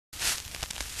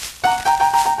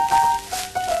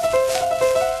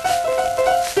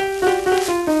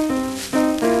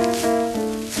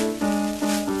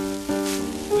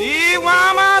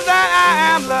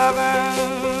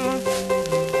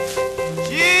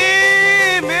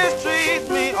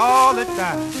the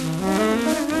time.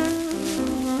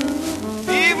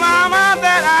 The mama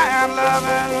that I am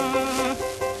loving,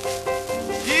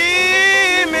 she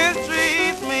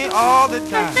mistreats me all the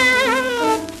time.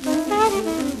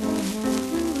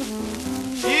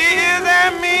 She is a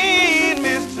mean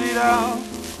mistreater.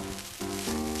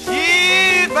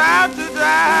 She's about to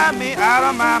drive me out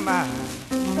of my mind.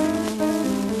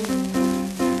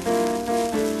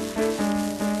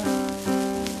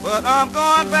 But I'm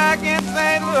going back in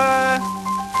St. Louis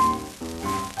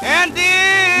and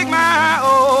dig my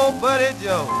old buddy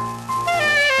Joe.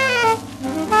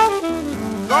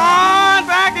 Going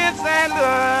back in St.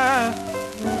 Louis,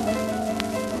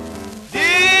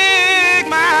 dig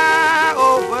my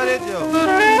old buddy Joe.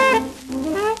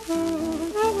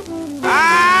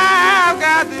 I've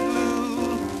got the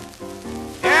blues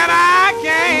and I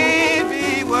can't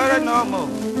be worried no more.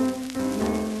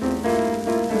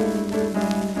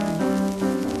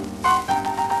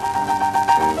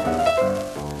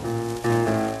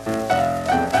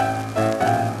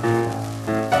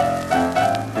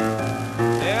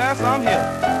 I'm here.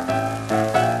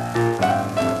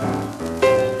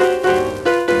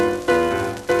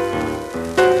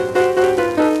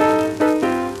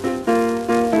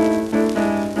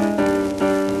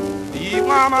 The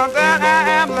mama that I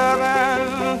am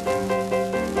loving,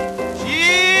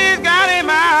 she's got a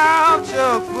mouth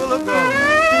chock full of gold.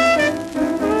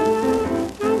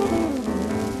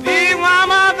 The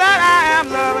mama that I am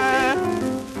loving,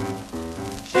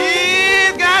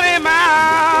 she's got a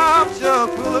mouth chock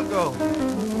full of gold.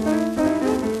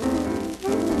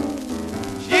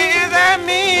 She is a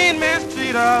mean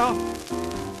mistreater,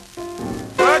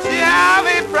 but she have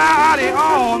a priority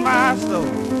on my soul.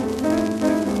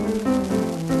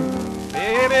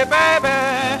 Baby, baby,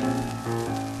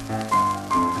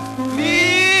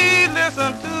 please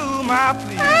listen to my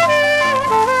plea.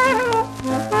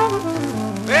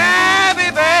 Baby,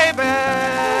 baby,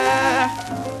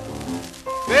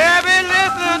 baby,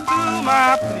 listen to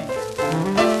my plea.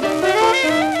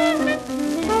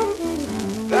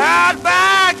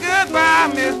 Goodbye, goodbye,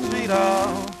 mistreater.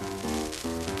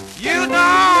 You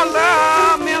don't love